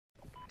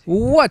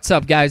What's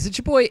up, guys? It's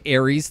your boy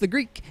Aries the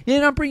Greek,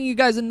 and I'm bringing you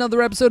guys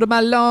another episode of my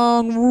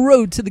long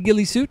road to the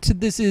ghillie suit.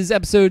 This is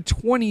episode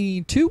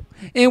 22,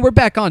 and we're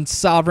back on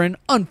Sovereign.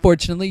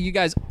 Unfortunately, you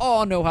guys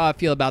all know how I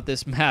feel about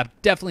this map.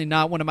 Definitely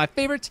not one of my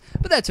favorites,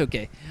 but that's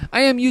okay.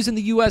 I am using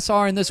the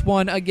USR in this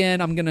one.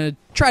 Again, I'm going to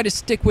try to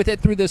stick with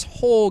it through this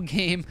whole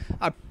game.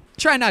 I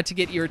try not to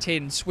get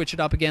irritated and switch it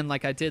up again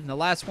like I did in the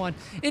last one.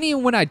 And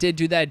even when I did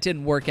do that, it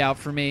didn't work out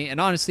for me.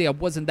 And honestly, I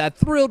wasn't that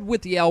thrilled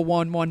with the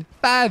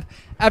L115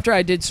 after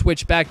I did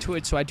switch back to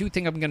it. So I do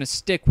think I'm going to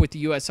stick with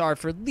the USR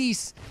for at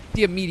least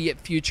the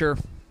immediate future.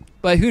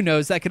 But who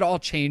knows? That could all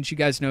change. You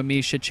guys know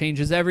me. Shit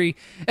changes every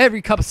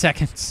couple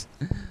seconds.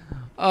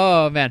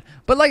 Oh, man.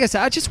 But like I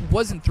said, I just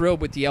wasn't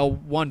thrilled with the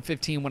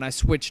L115 when I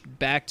switched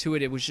back to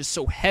it. It was just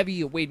so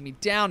heavy. It weighed me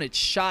down. It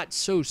shot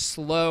so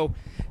slow.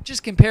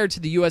 Just compared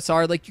to the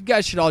USR, like, you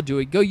guys should all do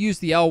it. Go use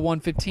the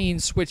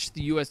L115, switch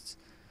the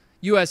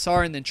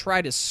USR, and then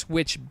try to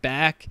switch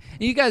back.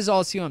 And you guys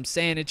all see what I'm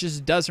saying. It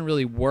just doesn't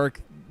really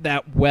work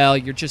that well.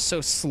 You're just so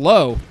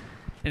slow,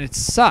 and it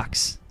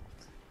sucks.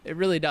 It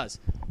really does.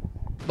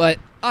 But,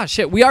 oh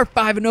shit, we are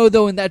 5-0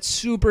 though, and that's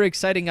super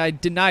exciting. I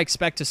did not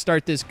expect to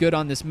start this good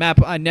on this map.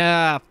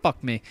 Nah,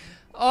 fuck me.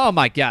 Oh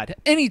my god.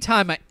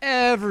 Anytime I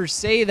ever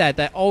say that,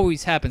 that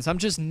always happens. I'm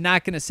just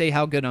not going to say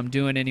how good I'm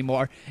doing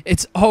anymore.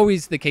 It's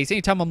always the case.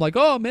 Anytime I'm like,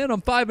 oh man,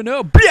 I'm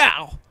 5-0.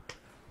 Blow!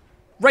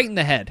 Right in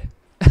the head.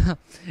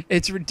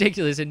 It's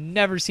ridiculous. It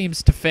never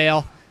seems to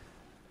fail.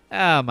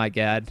 Oh my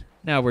god.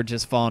 Now we're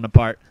just falling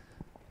apart.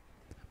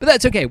 But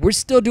that's okay. We're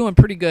still doing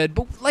pretty good.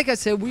 But like I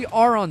said, we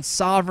are on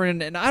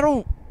Sovereign, and I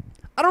don't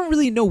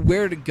really know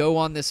where to go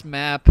on this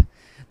map.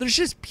 There's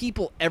just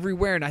people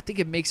everywhere, and I think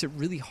it makes it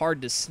really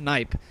hard to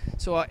snipe.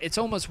 So it's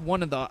almost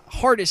one of the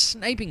hardest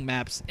sniping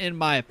maps, in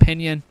my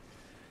opinion.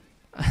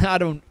 I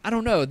don't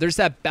know. There's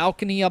that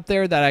balcony up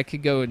there that I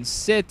could go and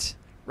sit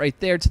right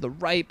there to the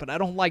right, but I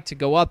don't like to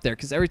go up there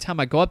because every time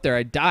I go up there,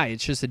 I die.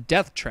 It's just a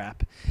death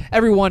trap.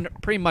 Everyone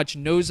pretty much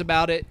knows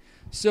about it.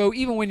 So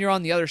even when you're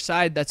on the other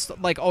side, that's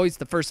like always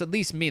the first, at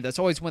least me, that's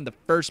always one of the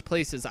first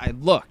places I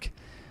look.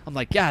 I'm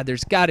like, yeah,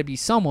 there's got to be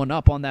someone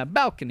up on that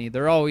balcony.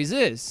 There always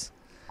is.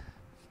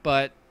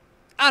 But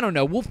I don't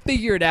know. We'll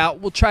figure it out.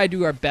 We'll try to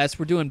do our best.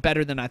 We're doing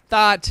better than I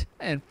thought.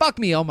 And fuck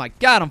me. Oh my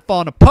god, I'm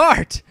falling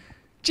apart.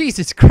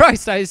 Jesus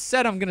Christ. I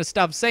said I'm going to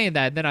stop saying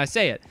that, and then I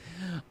say it.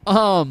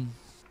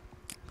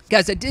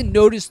 Guys, I did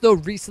notice though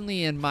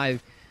recently in my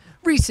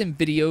recent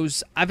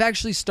videos, I've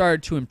actually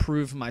started to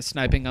improve my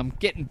sniping. I'm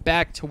getting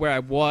back to where I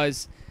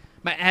was.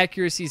 My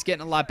accuracy is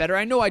getting a lot better.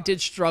 I know I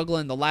did struggle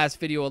in the last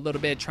video a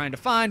little bit trying to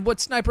find what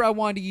sniper I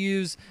wanted to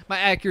use. My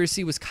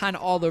accuracy was kind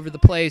of all over the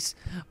place.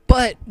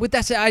 But with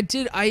that said,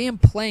 I am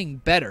playing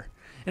better.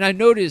 And I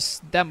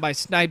noticed that my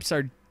snipes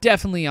are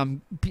definitely,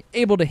 I'm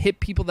able to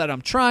hit people that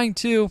I'm trying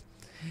to.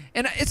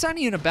 And it's not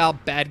even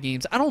about bad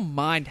games. I don't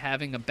mind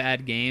having a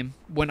bad game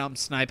when I'm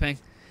sniping,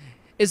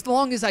 as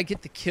long as I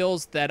get the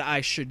kills that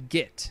I should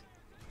get.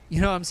 You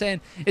know what I'm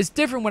saying? It's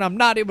different when I'm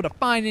not able to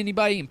find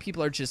anybody and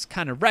people are just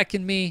kind of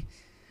wrecking me.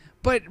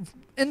 But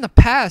in the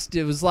past,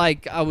 it was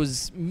like I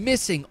was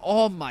missing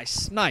all my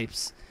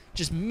snipes.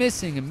 Just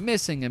missing and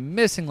missing and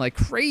missing like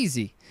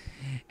crazy.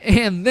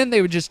 And then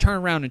they would just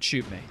turn around and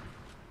shoot me.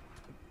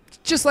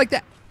 Just like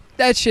that.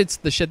 That shit's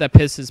the shit that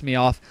pisses me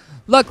off.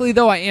 Luckily,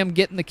 though, I am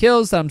getting the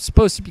kills that I'm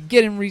supposed to be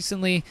getting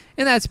recently.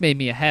 And that's made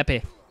me a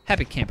happy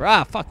camper.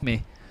 Ah, fuck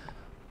me.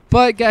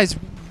 But, guys,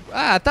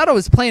 I thought I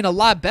was playing a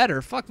lot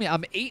better. Fuck me,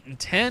 I'm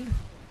 8-10.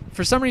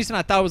 For some reason,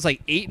 I thought it was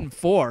like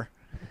 8-4.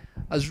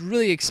 I was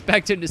really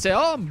expecting to say,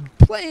 oh, I'm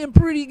playing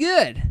pretty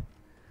good.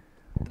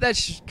 But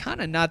that's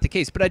kind of not the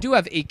case. But I do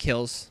have 8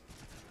 kills.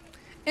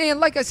 And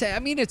like I said, I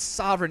mean, it's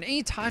Sovereign.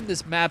 Anytime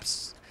this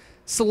map's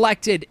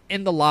selected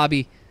in the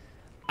lobby,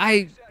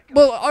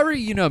 well,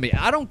 already you know me.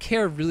 I don't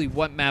care really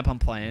what map I'm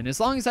playing,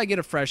 as long as I get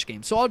a fresh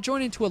game. So I'll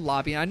join into a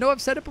lobby. And I know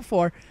I've said it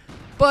before,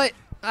 but,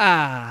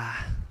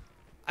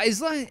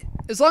 as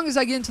long as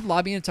I get into the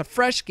lobby and it's a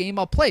fresh game,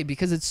 I'll play,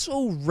 because it's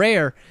so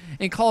rare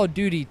in Call of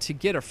Duty to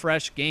get a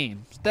fresh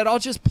game that I'll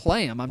just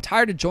play them. I'm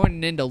tired of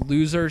joining into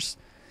losers,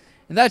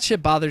 and that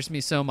shit bothers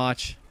me so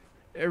much.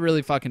 It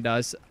really fucking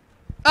does.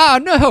 Ah,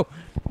 no!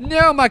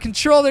 No, my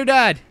controller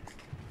died!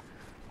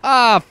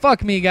 Ah,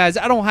 fuck me, guys.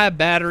 I don't have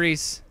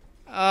batteries.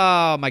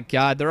 Oh, my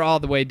God. They're all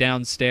the way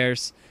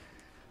downstairs.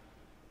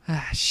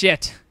 Ah,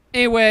 shit.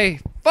 Anyway,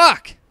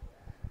 fuck!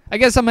 I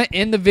guess I'm going to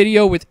end the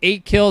video with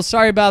 8 kills.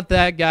 Sorry about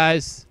that,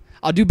 guys.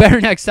 I'll do better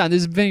next time.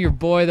 This has been your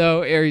boy,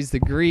 though, Aries the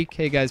Greek.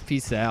 Hey, guys,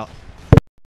 peace out.